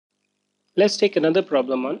Let's take another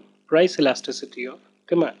problem on price elasticity of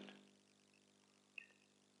demand.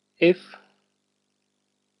 If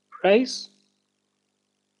price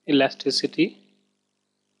elasticity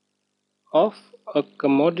of a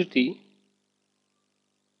commodity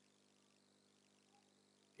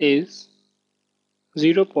is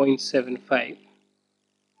 0.75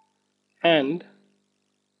 and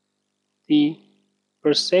the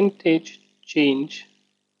percentage change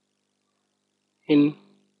in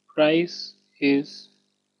price is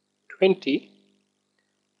 20,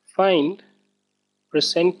 find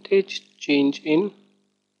percentage change in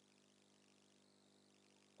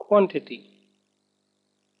quantity.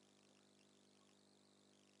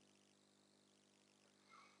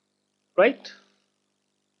 Right?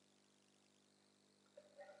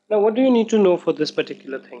 Now what do you need to know for this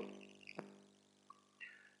particular thing?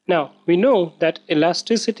 Now we know that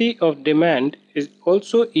elasticity of demand is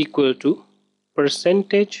also equal to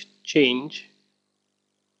percentage change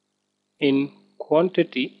in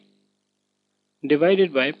quantity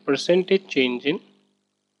divided by percentage change in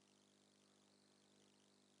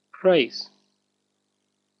price.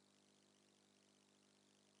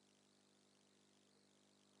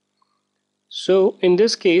 So in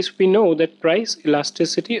this case we know that price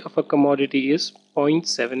elasticity of a commodity is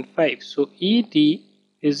 0.75. So ED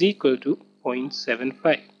is equal to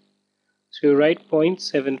 0.75. So you write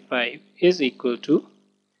 0.75 is equal to,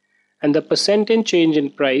 and the percentage change in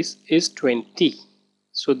price is 20.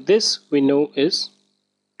 So this we know is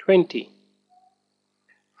 20.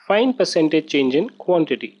 Find percentage change in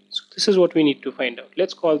quantity. So this is what we need to find out.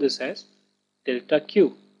 Let's call this as delta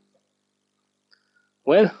Q.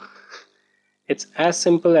 Well, it's as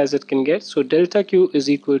simple as it can get. So delta Q is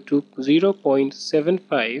equal to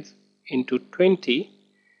 0.75 into 20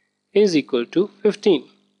 is equal to 15.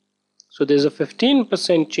 So there's a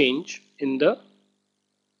 15% change in the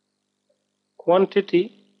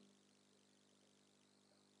quantity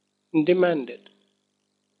demanded.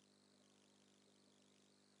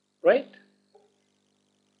 Right?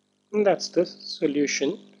 And that's the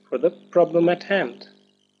solution for the problem at hand.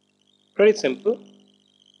 Pretty simple.